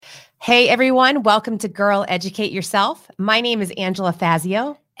Hey, everyone. Welcome to Girl Educate Yourself. My name is Angela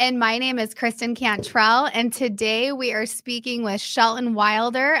Fazio. And my name is Kristen Cantrell. And today we are speaking with Shelton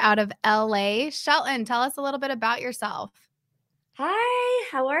Wilder out of LA. Shelton, tell us a little bit about yourself. Hi,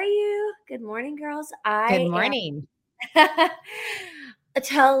 how are you? Good morning, girls. Good morning.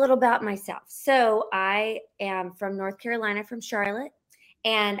 Tell a little about myself. So I am from North Carolina, from Charlotte,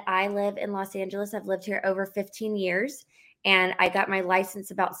 and I live in Los Angeles. I've lived here over 15 years, and I got my license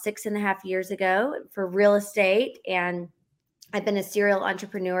about 6.5 years ago for real estate. And I've been a serial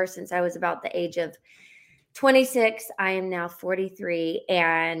entrepreneur since I was about the age of 26. I am now 43,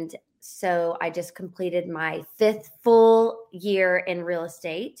 and so I just completed my 5th full year in real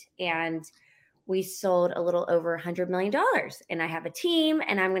estate, and we sold a little over $100 million. And I have a team,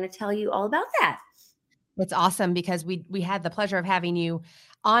 and I'm going to tell you all about that. It's awesome because we had the pleasure of having you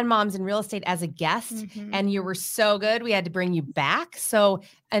on Moms in Real Estate as a guest, and you were so good. We had to bring you back. So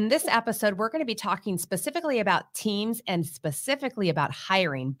in this episode, we're going to be talking specifically about teams and specifically about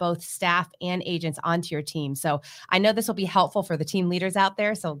hiring both staff and agents onto your team. So I know this will be helpful for the team leaders out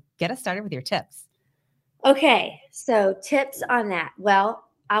there. So get us started with your tips. Okay, so tips on that. Well,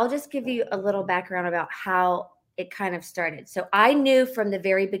 I'll just give you a little background about how it kind of started. So I knew from the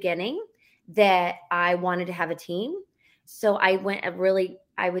very beginning that I wanted to have a team. So I went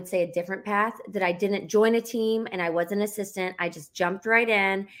I would say a different path, that I didn't join a team and I was an assistant. I just jumped right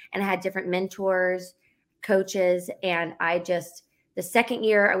in, and I had different mentors, coaches. And the second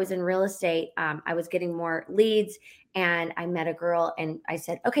year I was in real estate, I was getting more leads, and I met a girl and I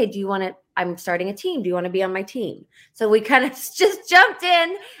said, okay, I'm starting a team. Do you want to be on my team? So we kind of just jumped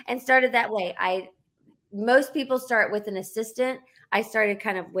in and started that way. Most people start with an assistant. I started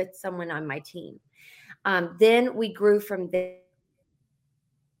kind of with someone on my team. Then we grew from there.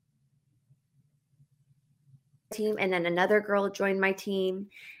 Team, and then another girl joined my team,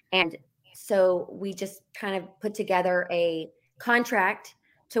 and so we just kind of put together a contract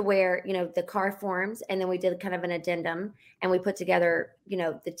to where the car forms, and then we did kind of an addendum, and we put together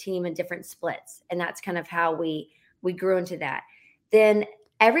the team in different splits, and that's kind of how we grew into that. Then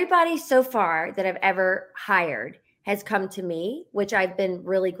everybody so far that I've ever hired has come to me, which I've been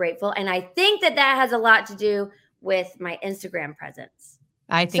really grateful, and I think that has a lot to do with my Instagram presence.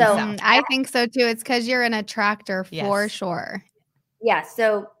 I think so. I think so too. It's because you're an attractor for sure. Yeah.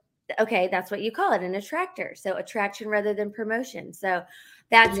 So, okay, that's what you call it, an attractor. So attraction rather than promotion. So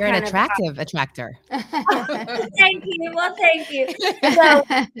that's you're an attractive attractor. Thank you. Well, thank you. So,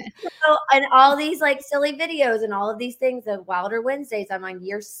 and all these like silly videos and all of these things, the Wilder Wednesdays, I'm on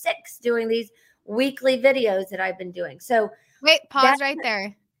year 6 doing these weekly videos that I've been doing. So wait, pause right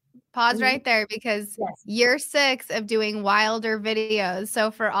there. Pause right there, because year 6 of doing Wilder videos.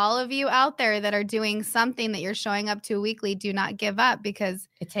 So for all of you out there that are doing something that you're showing up to weekly, do not give up, because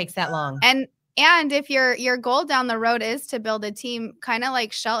it takes that long. And if your goal down the road is to build a team, kind of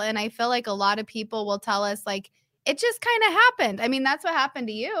like Shelton, I feel like a lot of people will tell us like, it just kind of happened. I mean, that's what happened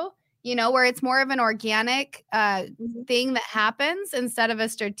to you, where it's more of an organic thing that happens instead of a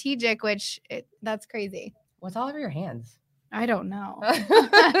strategic, that's crazy. What's all over your hands? I don't know.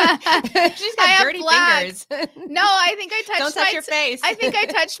 She's got dirty fingers. No, I think I touched Don't touch your face. I think I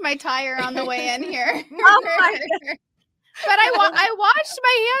touched my tire on the way in here. Oh my God. But I washed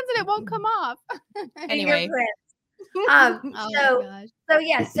my hands and it won't come off. Anyway.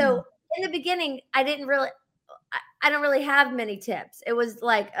 So in the beginning, I don't really have many tips. It was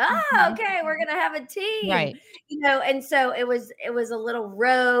like, okay, we're gonna have a team, right? And so it was a little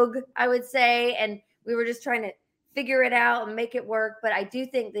rogue, I would say, and we were just trying to figure it out and make it work. But I do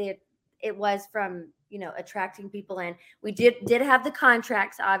think that it was from, attracting people in. We did have the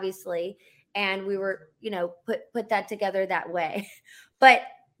contracts, obviously, and we were, put that together that way. But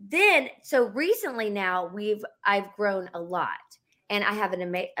then, so recently now I've grown a lot, and I have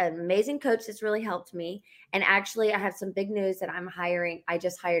an amazing coach that's really helped me. And actually I have some big news that I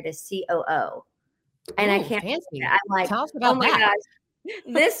just hired a COO, and I can't, fancy. I'm like, tell us about oh my that. gosh.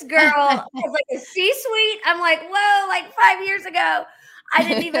 This girl has like a C-suite. I'm like, whoa, like 5 years ago, I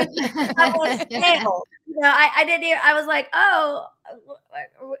didn't even I was scale. I didn't even, I was like, oh,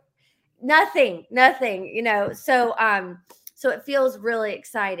 nothing, So it feels really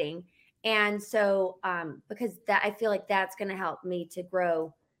exciting. And so because I feel like that's going to help me to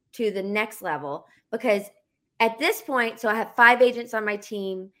grow to the next level, because at this point, so I have 5 agents on my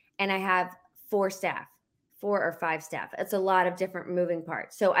team, and I have 4 or 5 staff. It's a lot of different moving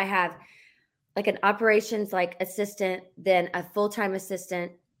parts. So I have like an operations assistant, then a full-time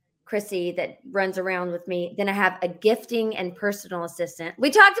assistant, Chrissy, that runs around with me. Then I have a gifting and personal assistant. We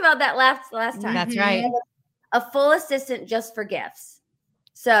talked about that last time. That's right. A full assistant just for gifts.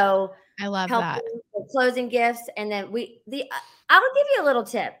 So I love that. with closing gifts. And then I will give you a little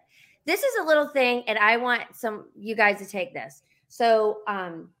tip. This is a little thing, and I want you guys to take this. So,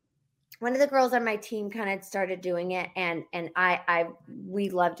 one of the girls on my team kind of started doing it, and we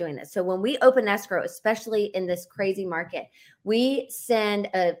love doing this. So when we open escrow, especially in this crazy market, we send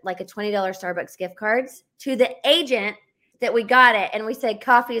a $20 Starbucks gift cards to the agent that we got it, and we say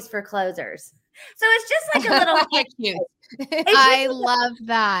coffee is for closers. So it's just like a little cute. I love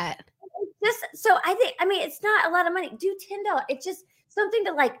that. So I mean, it's not a lot of money. Do $10. It's just something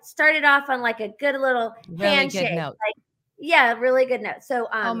to start it off on a good little handshake. Good note. Yeah, really good note. So,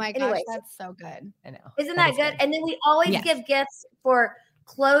 oh my gosh, that's so good. I know. Isn't that good? And then we always give gifts for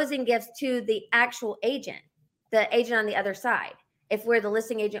closing gifts to the actual agent, the agent on the other side, if we're the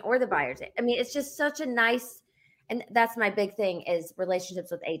listing agent or the buyer's agent. I mean, it's just such a nice, and that's my big thing is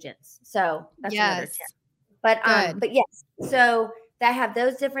relationships with agents. So that's another tip. But yes, so I have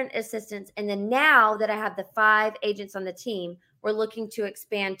those different assistants. And then now that I have the 5 agents on the team, we're looking to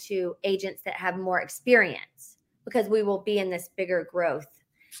expand to agents that have more experience, because we will be in this bigger growth,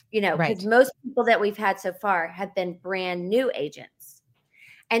 because most people that we've had so far have been brand new agents.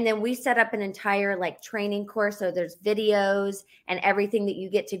 And then we set up an entire training course. So there's videos and everything that you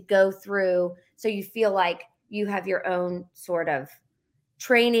get to go through. So you feel like you have your own sort of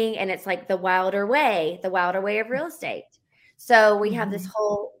training, and it's like the wilder way of real estate. So we have this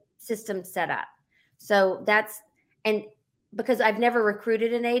whole system set up. So and because I've never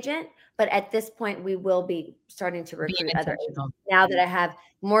recruited an agent, but at this point we will be starting to recruit other agents now that I have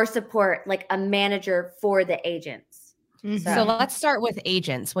more support, like a manager for the agents. So let's start with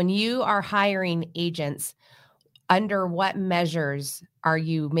agents. When you are hiring agents, under what measures are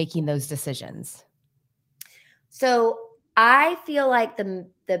you making those decisions? So I feel like the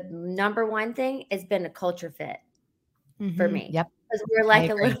number one thing has been a culture fit for me. Yep. Because we're like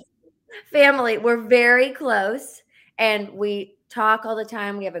a little family. We're very close. And we talk all the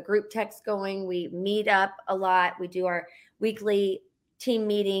time. We have a group text going. We meet up a lot. We do our weekly team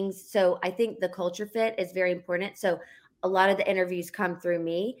meetings. So I think the culture fit is very important. So a lot of the interviews come through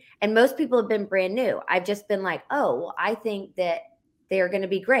me. And most people have been brand new. I've just been like, oh, well, I think that they are going to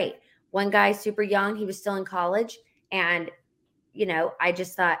be great. One guy, super young, he was still in college. And, I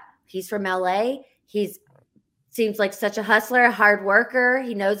just thought, he's from LA. Seems like such a hustler, a hard worker.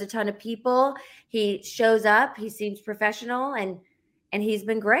 He knows a ton of people. He shows up. He seems professional, and he's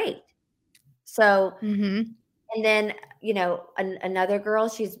been great. So, and then, another girl,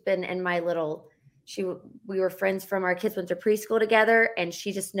 she's been in my we were friends from our kids went to preschool together, and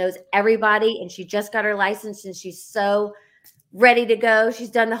she just knows everybody, and she just got her license, and she's so ready to go. She's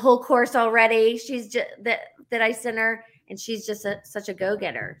done the whole course already. She's just that I sent her, and she's just such a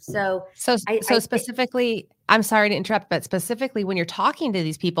go-getter. So specifically, I'm sorry to interrupt, but specifically when you're talking to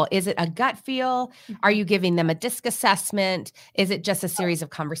these people, is it a gut feel? Are you giving them a disc assessment? Is it just a series of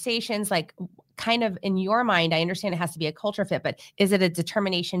conversations? Like, kind of in your mind, I understand it has to be a culture fit, but is it a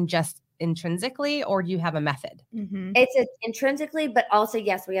determination just intrinsically, or do you have a method? It's intrinsically, but also,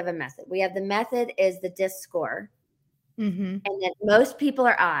 yes, we have a method. We have the method is the disc score. And then most people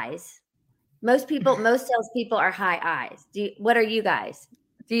are I's. Most salespeople are high I's. What are you guys?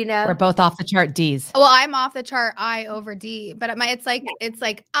 Do you know? We're both off the chart D's. Well, I'm off the chart I over D, but it's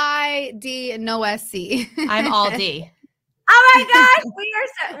like I, D, and no SC. I'm all D. Oh my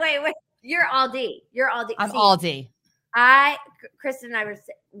gosh. Wait. You're all D. I'm all D. Kristen and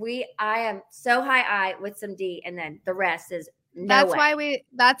I am so high I with some D, and then the rest is that's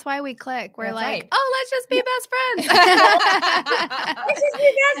why we click. We're like, oh, let's just be best friends. Let's just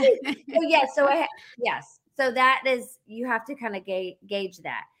be besties. Yes. So that is, you have to kind of gauge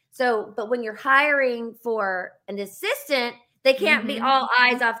that. So, but when you're hiring for an assistant, they can't be all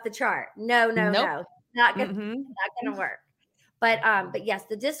eyes off the chart. No. Not gonna work. But yes,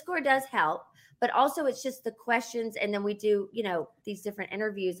 the disc score does help. But also it's just the questions. And then we do, these different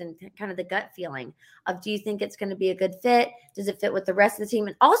interviews and kind of the gut feeling of, do you think it's going to be a good fit? Does it fit with the rest of the team?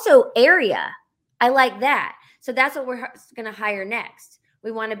 And also area. I like that. So that's what we're going to hire next.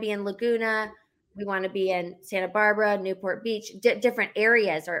 We want to be in Laguna. We want to be in Santa Barbara, Newport Beach. Different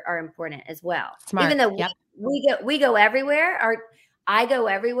areas are important as well. Smart. Even though we go everywhere, I go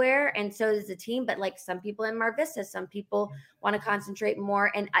everywhere, and so does the team. But like some people in Mar Vista, some people want to concentrate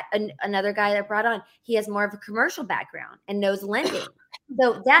more. And another guy that I brought on, he has more of a commercial background and knows lending.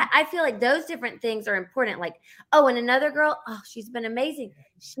 So that I feel like those different things are important. Like, and another girl, she's been amazing.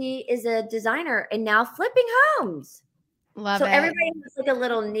 She is a designer and now flipping homes. Love so it. Everybody has like a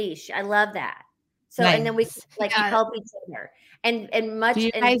little niche. I love that. So nice. And then we help each other. And much. Do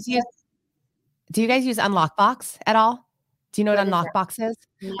you guys use Unlockbox at all? Do you know what What is Unlocked that? Box is?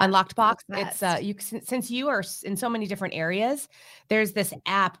 No. Unlocked Box. What's It's since you are in so many different areas, there's this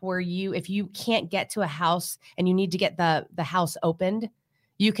app where if you can't get to a house and you need to get the house opened,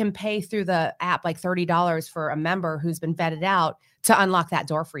 you can pay through the app like $30 for a member who's been vetted out to unlock that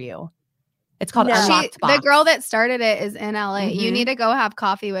door for you. It's called No. Unlocked Box. The girl that started it is in LA. You Mhm. need to go have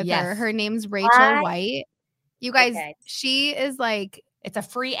coffee with her. Yes. Her name's Rachel White. You guys, Okay. she is like, It's a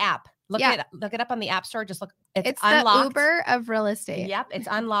free app. Look it up on the App Store. Just look. it's Unlocked. the Uber of real estate. Yep, it's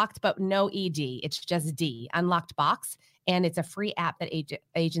Unlocked, but no ED. It's just D. Unlocked Box, and it's a free app that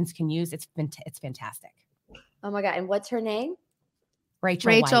agents can use. It's fantastic. Oh my God. And what's her name?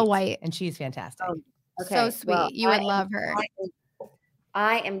 Rachel White. And she's fantastic. Oh, okay. So sweet. Well, You would love her.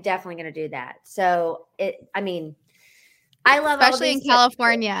 I am definitely going to do that. So I love Especially all in these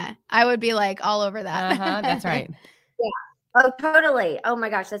California. I would be like all over that. That's right. Oh, totally. Oh my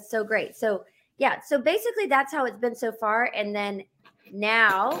gosh, that's so great. So yeah, so basically that's how it's been so far. And then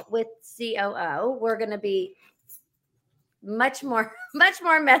now with COO, we're going to be much more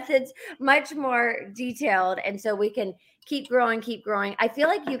methods, much more detailed. And so we can keep growing. I feel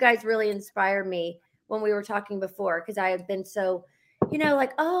like you guys really inspire me when we were talking before, because I have been so,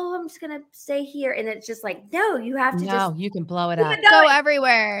 like, oh, I'm just going to stay here. And it's just like, no, you have to you can blow it up. Go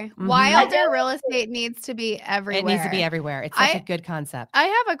everywhere. Mhm. Wilder real estate needs to be everywhere. It needs to be everywhere. It's such a good concept. I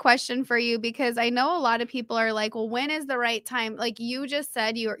have a question for you, because I know a lot of people are like, well, when is the right time? Like you just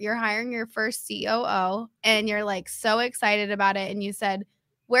said, you're hiring your first COO and you're like so excited about it. And you said,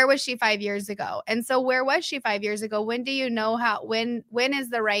 where was she 5 years ago? And so where was she 5 years ago? When do you know when is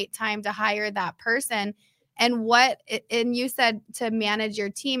the right time to hire that person? And you said to manage your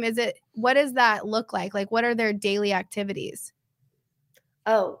team, what does that look like? Like, what are their daily activities?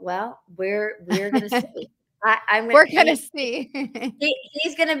 Oh, well, we're going to see. We're going to see.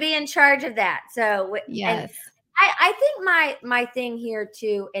 He's going to be in charge of that. So yes, I think my thing here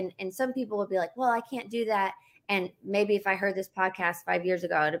too, and some people will be like, well, I can't do that. And maybe if I heard this podcast 5 years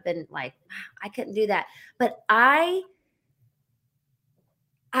ago, I'd have been like, I couldn't do that. But I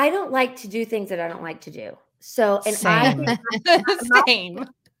don't like to do things that I don't like to do. So, and Same. Same.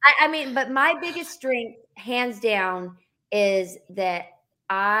 I mean, but my biggest strength, hands down, is that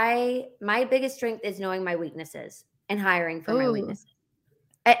my biggest strength is knowing my weaknesses and hiring for my weaknesses.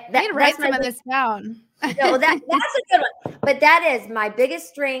 Write some of this down. No, that's a good one. But that is my biggest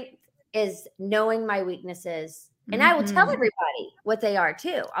strength, is knowing my weaknesses. And I will tell everybody what they are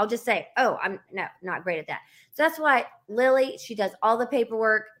too. I'll just say, oh, I'm not great at that. So that's why Lily, she does all the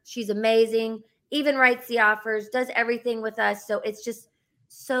paperwork. She's amazing. Even writes the offers, does everything with us. So it's just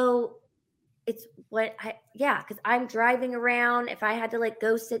because I'm driving around. If I had to like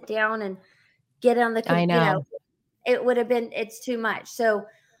go sit down and get on the computer, it would have been, it's too much. So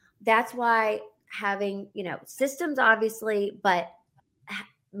that's why having, systems, obviously, but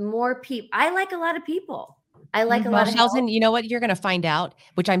more people. I like a lot of people. I like a lot of Shelton, you know what you're going to find out,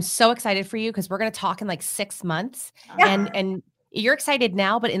 which I'm so excited for you, because we're going to talk in like 6 months. Yeah. And you're excited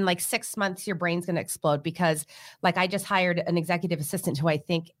now, but in like 6 months, your brain's going to explode, because like I just hired an executive assistant who I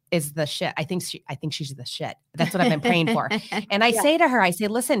think is the shit. I think she's the shit. That's what I've been praying for. And I say to her, I say,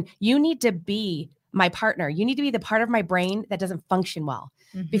 listen, you need to be my partner. You need to be the part of my brain that doesn't function well,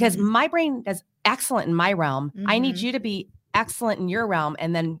 because my brain does excellent in my realm. I need you to be excellent in your realm.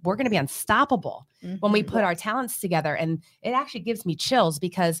 And then we're going to be unstoppable when we put our talents together. And it actually gives me chills,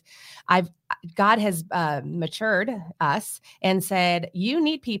 because God has matured us and said, you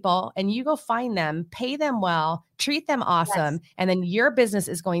need people, and you go find them, pay them well, treat them awesome. Yes. And then your business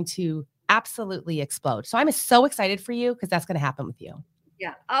is going to absolutely explode. So I'm so excited for you, because that's going to happen with you.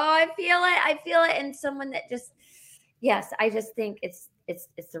 Yeah. Oh, I feel it. And someone that just, yes, I just think it's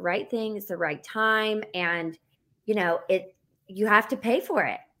the right thing. It's the right time. And you have to pay for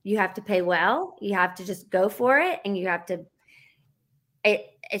it. You have to pay well. You have to just go for it. And you have to,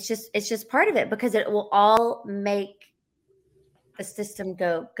 it's just part of it, because it will all make the system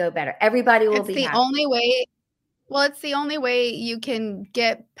go better. Everybody will be happy. It's the only way you can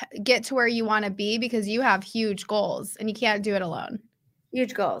get to where you want to be, because you have huge goals and you can't do it alone.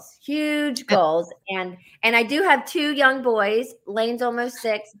 Huge goals. And I do have 2 young boys. Lane's almost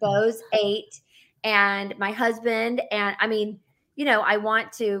 6, Bo's 8. And my husband, and I mean, I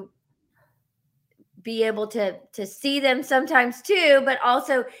want to be able to see them sometimes too, but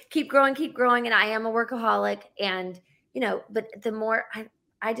also keep growing. And I am a workaholic, and, but the more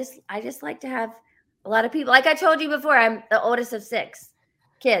I just like to have a lot of people. Like I told you before, I'm the oldest of 6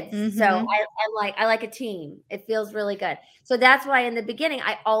 kids. So I like a team. It feels really good. So that's why in the beginning,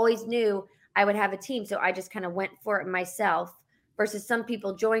 I always knew I would have a team. So I just kind of went for it myself, versus some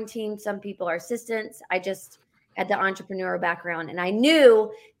people join teams. Some people are assistants. at the entrepreneurial background. And I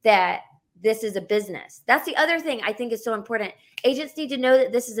knew that this is a business. That's the other thing I think is so important. Agents need to know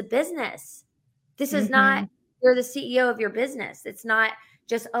that this is a business. This is not, you're the CEO of your business. It's not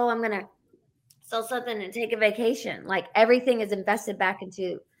just, oh, I'm going to sell something and take a vacation. Like everything is invested back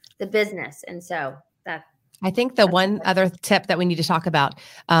into the business. And so I think the one other tip that we need to talk about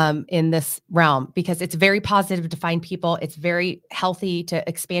in this realm, because it's very positive to find people, it's very healthy to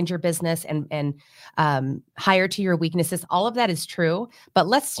expand your business and hire to your weaknesses. All of that is true, but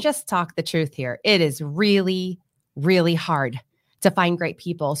let's just talk the truth here. It is really, really hard to find great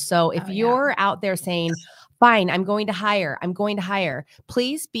people. So if you're out there saying, fine, I'm going to hire,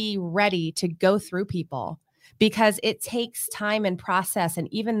 please be ready to go through people, because it takes time and process and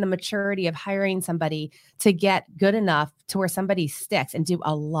even the maturity of hiring somebody to get good enough to where somebody sticks, and do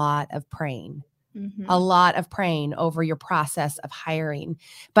a lot of praying, over your process of hiring.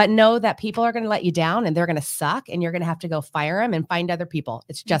 But know that people are going to let you down and they're going to suck, and you're going to have to go fire them and find other people.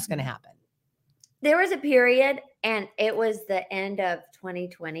 It's just going to happen. There was a period, and it was the end of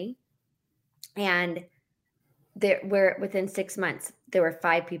 2020, and within 6 months, there were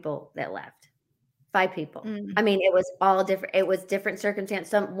 5 people that left. 5 people. I mean, it was all different. It was different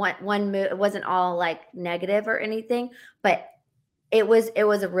circumstance. One move, it wasn't all like negative or anything, but it was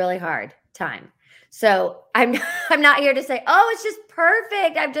a really hard time. So I'm not here to say, oh, it's just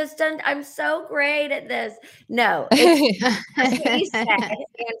perfect. I'm so great at this. No, it's what you said,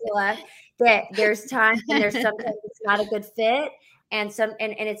 Angela, that there's times and there's sometimes it's not a good fit, and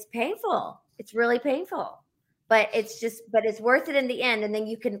it's painful. It's really painful. But it's worth it in the end. And then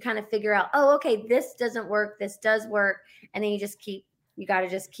you can kind of figure out, oh, okay, this doesn't work. This does work. And then you got to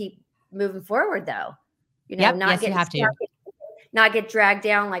just keep moving forward though. You know, not get dragged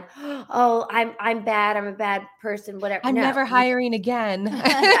down like, oh, I'm bad. I'm a bad person, whatever. I'm never hiring again.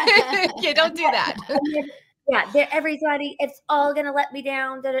 Yeah, don't do that. Yeah. Everybody, it's all going to let me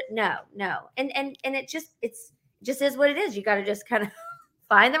down. No. And it just is what it is. You got to just kind of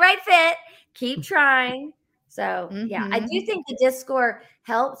find the right fit, keep trying. So yeah, I do think the DISC score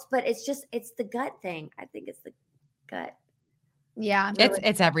helps, but it's the gut thing. I think it's the gut. Yeah.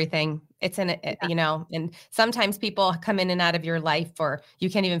 It's everything. It's and sometimes people come in and out of your life or you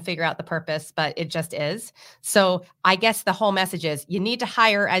can't even figure out the purpose, but it just is. So I guess the whole message is you need to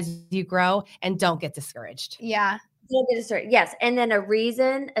hire as you grow and don't get discouraged. Yeah. Don't get discouraged. Yes. And then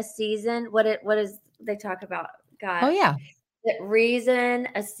a season, what is they talk about? God. Oh yeah. Reason,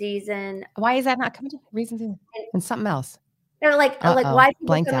 a season. Why is that not coming to reason and something else? They're like why people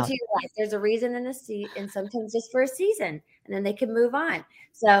come into your life. There's a reason and and sometimes just for a season, and then they can move on.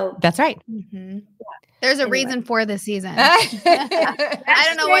 So that's right. Yeah. There's a reason for the season. I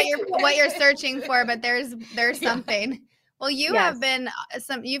don't know what you're searching for, but there's something. Well,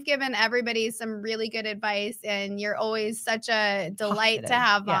 you've given everybody some really good advice, and you're always such a delight to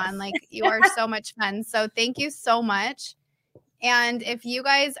have on. Like you are so much fun. So thank you so much. And if you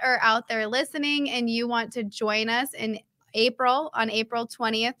guys are out there listening and you want to join us in April, on April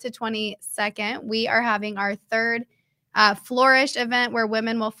 20th to 22nd, we are having our third Flourish event where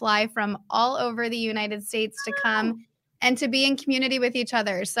women will fly from all over the United States to come and to be in community with each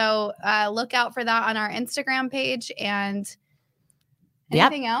other. So look out for that on our Instagram page. And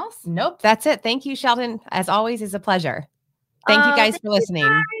anything else? Nope. That's it. Thank you, Shelton. As always, is a pleasure. Thank you guys for listening.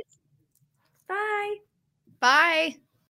 Bye. Bye.